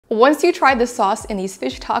Once you try the sauce in these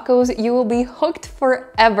fish tacos, you will be hooked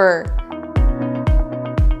forever.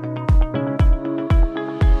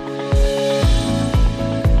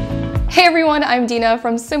 Hey everyone, I'm Dina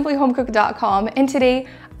from simplyhomecooked.com, and today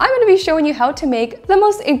I'm going to be showing you how to make the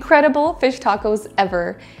most incredible fish tacos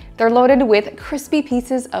ever. They're loaded with crispy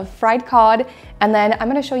pieces of fried cod, and then I'm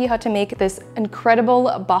going to show you how to make this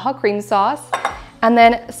incredible Baja cream sauce, and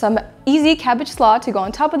then some easy cabbage slaw to go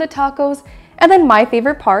on top of the tacos, and then my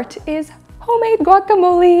favorite part is homemade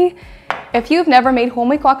guacamole. If you've never made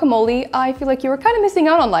homemade guacamole, I feel like you were kind of missing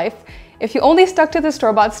out on life. If you only stuck to the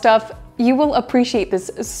store-bought stuff, you will appreciate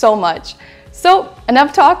this so much. So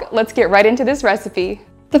enough talk, let's get right into this recipe.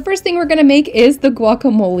 The first thing we're gonna make is the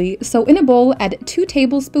guacamole. So in a bowl, add 2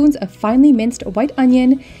 tablespoons of finely minced white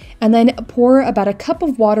onion, and then pour about a cup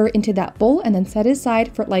of water into that bowl and then set it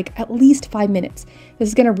aside for like at least 5 minutes. This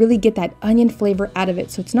is gonna really get that onion flavor out of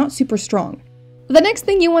it, so it's not super strong. The next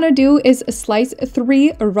thing you want to do is slice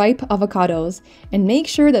 3 ripe avocados and make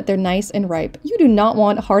sure that they're nice and ripe. You do not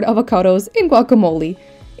want hard avocados in guacamole.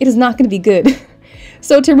 It is not going to be good.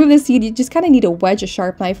 So to remove the seed, you just kind of need to wedge a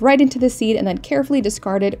sharp knife right into the seed and then carefully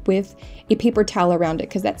discard it with a paper towel around it,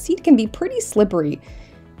 because that seed can be pretty slippery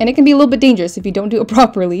and it can be a little bit dangerous if you don't do it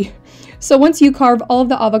properly. So once you carve all of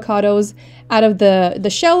the avocados out of the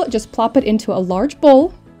shell, just plop it into a large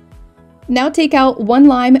bowl. Now take out 1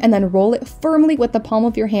 lime and then roll it firmly with the palm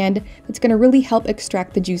of your hand. That's going to really help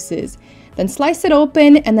extract the juices. Then slice it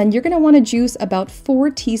open, and then you're going to want to juice about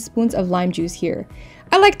 4 teaspoons of lime juice here.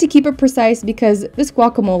 I like to keep it precise because this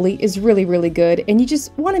guacamole is really good, and you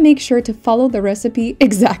just want to make sure to follow the recipe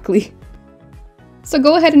exactly. So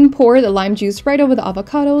go ahead and pour the lime juice right over the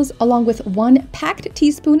avocados, along with 1 packed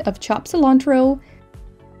teaspoon of chopped cilantro,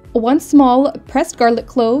 1 small pressed garlic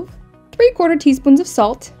clove, 3/4 teaspoons of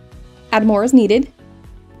salt. Add more as needed.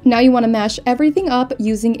 Now you want to mash everything up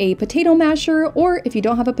using a potato masher, or if you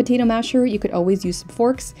don't have a potato masher, you could always use some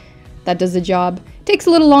forks. That does the job. Takes a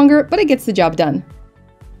little longer, but it gets the job done.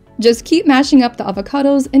 Just keep mashing up the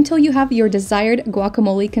avocados until you have your desired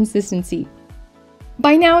guacamole consistency.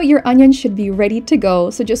 By now, your onion should be ready to go,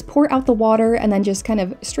 so just pour out the water and then just kind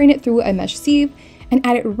of strain it through a mesh sieve and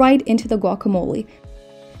add it right into the guacamole.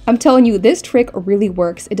 I'm telling you, this trick really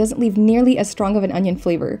works. It doesn't leave nearly as strong of an onion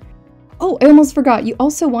flavor. Oh, I almost forgot, you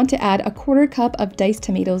also want to add 1/4 cup of diced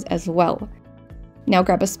tomatoes as well. Now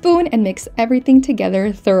grab a spoon and mix everything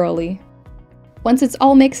together thoroughly. Once it's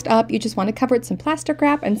all mixed up, you just want to cover it with some plastic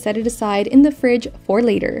wrap and set it aside in the fridge for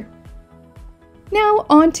later. Now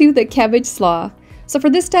on to the cabbage slaw. So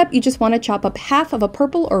for this step, you just want to chop up half of a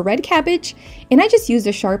purple or red cabbage, and I just used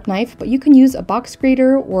a sharp knife, but you can use a box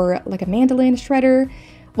grater or like a mandolin shredder,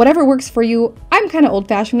 whatever works for you. I'm kind of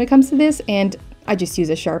old-fashioned when it comes to this, and I just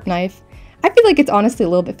use a sharp knife. I feel like it's honestly a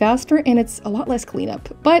little bit faster and it's a lot less cleanup,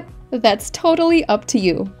 but that's totally up to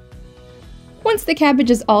you. Once the cabbage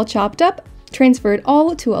is all chopped up, transfer it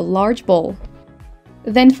all to a large bowl.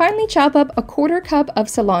 Then finally chop up 1/4 cup of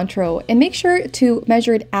cilantro and make sure to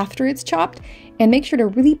measure it after it's chopped and make sure to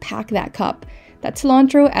really pack that cup. That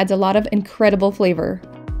cilantro adds a lot of incredible flavor.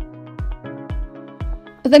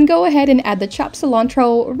 Then go ahead and add the chopped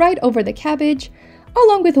cilantro right over the cabbage,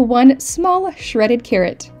 along with 1 small shredded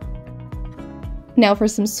carrot. Now for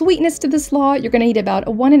some sweetness to the slaw, you're going to need about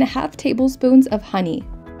 1.5 tablespoons of honey.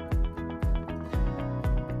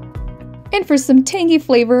 And for some tangy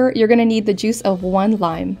flavor, you're going to need the juice of 1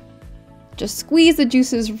 lime. Just squeeze the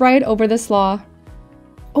juices right over the slaw.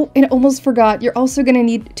 Oh, and I almost forgot, you're also going to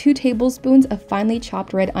need 2 tablespoons of finely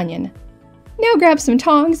chopped red onion. Now grab some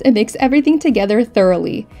tongs and mix everything together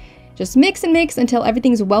thoroughly. Just mix and mix until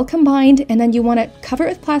everything's well combined, and then you want to cover it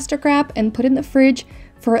with plastic wrap and put it in the fridge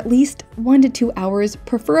for at least 1 to 2 hours,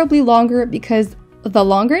 preferably longer, because the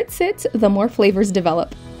longer it sits, the more flavors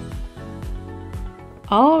develop.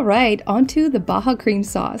 Alright, onto the Baja cream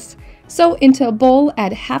sauce. So into a bowl,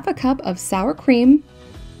 add 1/2 cup of sour cream,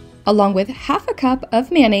 along with 1/2 cup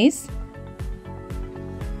of mayonnaise.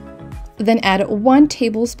 Then add 1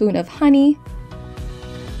 tablespoon of honey,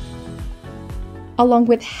 along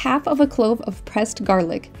with 1/2 clove of pressed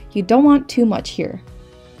garlic. You don't want too much here.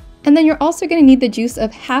 And then you're also going to need the juice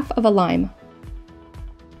of 1/2 lime.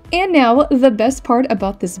 And now, the best part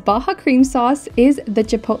about this Baja cream sauce is the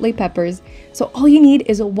chipotle peppers. So all you need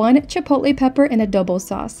is 1 chipotle pepper and adobo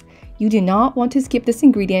sauce. You do not want to skip this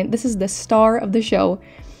ingredient. This is the star of the show.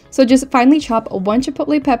 So just finely chop 1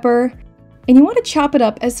 chipotle pepper, and you want to chop it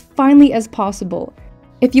up as finely as possible.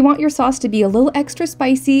 If you want your sauce to be a little extra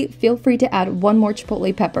spicy, feel free to add 1 more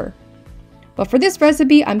chipotle pepper. But for this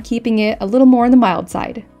recipe, I'm keeping it a little more on the mild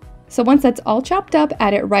side. So once that's all chopped up,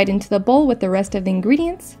 add it right into the bowl with the rest of the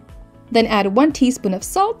ingredients. Then add 1 teaspoon of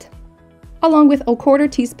salt, along with a 1/4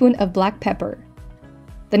 teaspoon of black pepper.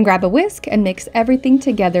 Then grab a whisk and mix everything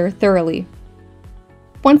together thoroughly.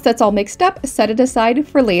 Once that's all mixed up, set it aside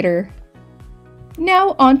for later.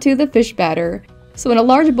 Now onto the fish batter. So in a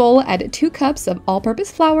large bowl, add 2 cups of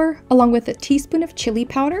all-purpose flour, along with a teaspoon of chili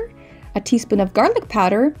powder, a teaspoon of garlic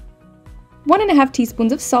powder, 1½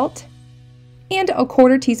 teaspoons of salt, and a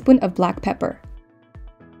 1/4 teaspoon of black pepper.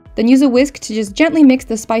 Then use a whisk to just gently mix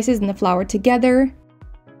the spices and the flour together.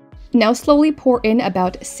 Now slowly pour in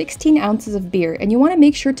about 16 ounces of beer, and you want to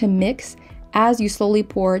make sure to mix as you slowly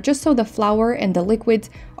pour, just so the flour and the liquids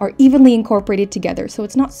are evenly incorporated together so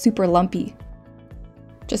it's not super lumpy.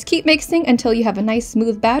 Just keep mixing until you have a nice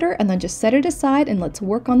smooth batter, and then just set it aside and let's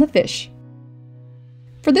work on the fish.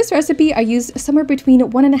 For this recipe, I used somewhere between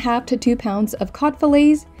 1½ to 2 pounds of cod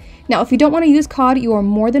fillets. Now, if you don't want to use cod, you are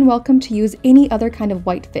more than welcome to use any other kind of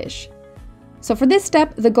white fish. So for this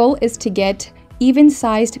step, the goal is to get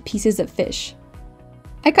even-sized pieces of fish.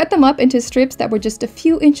 I cut them up into strips that were just a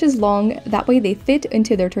few inches long, that way they fit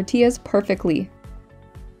into their tortillas perfectly.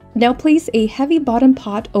 Now place a heavy bottom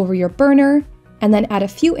pot over your burner, and then add a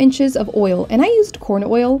few inches of oil, and I used corn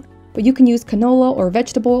oil, but you can use canola or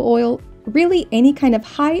vegetable oil. Really, any kind of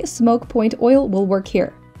high smoke point oil will work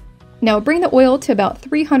here. Now bring the oil to about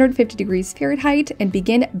 350 degrees Fahrenheit and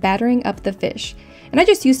begin battering up the fish. And I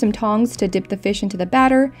just used some tongs to dip the fish into the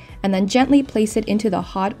batter and then gently place it into the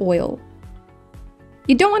hot oil.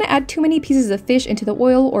 You don't want to add too many pieces of fish into the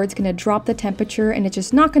oil or it's going to drop the temperature and it's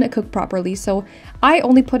just not going to cook properly, so I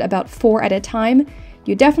only put about 4 at a time.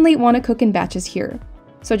 You definitely want to cook in batches here.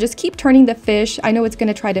 So just keep turning the fish. I know it's going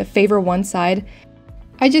to try to favor one side.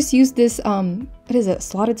 I just used this, what is it,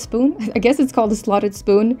 slotted spoon? I guess it's called a slotted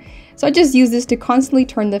spoon. So I just use this to constantly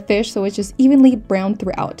turn the fish so it's just evenly browned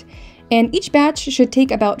throughout. And each batch should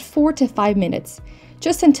take about 4 to 5 minutes,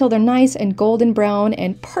 just until they're nice and golden brown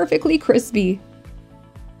and perfectly crispy.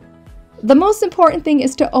 The most important thing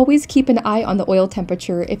is to always keep an eye on the oil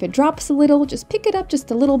temperature. If it drops a little, just pick it up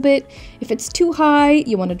just a little bit. If it's too high,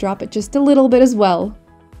 you want to drop it just a little bit as well.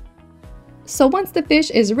 So once the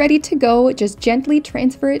fish is ready to go, just gently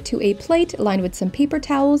transfer it to a plate lined with some paper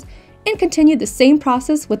towels and continue the same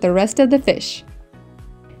process with the rest of the fish.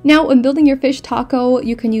 Now, when building your fish taco,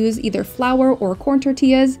 you can use either flour or corn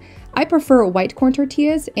tortillas. I prefer white corn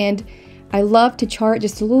tortillas, and I love to char it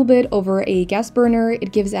just a little bit over a gas burner.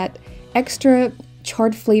 It gives that extra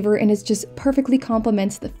charred flavor and it just perfectly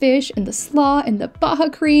complements the fish and the slaw and the Baja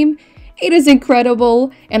cream. It is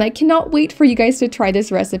incredible, and I cannot wait for you guys to try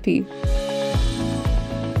this recipe.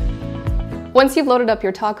 Once you've loaded up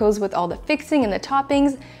your tacos with all the fixing and the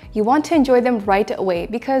toppings, you want to enjoy them right away,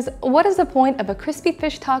 because what is the point of a crispy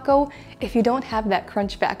fish taco if you don't have that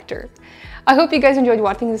crunch factor? I hope you guys enjoyed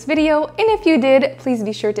watching this video, and if you did, please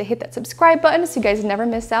be sure to hit that subscribe button so you guys never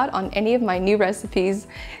miss out on any of my new recipes.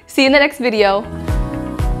 See you in the next video.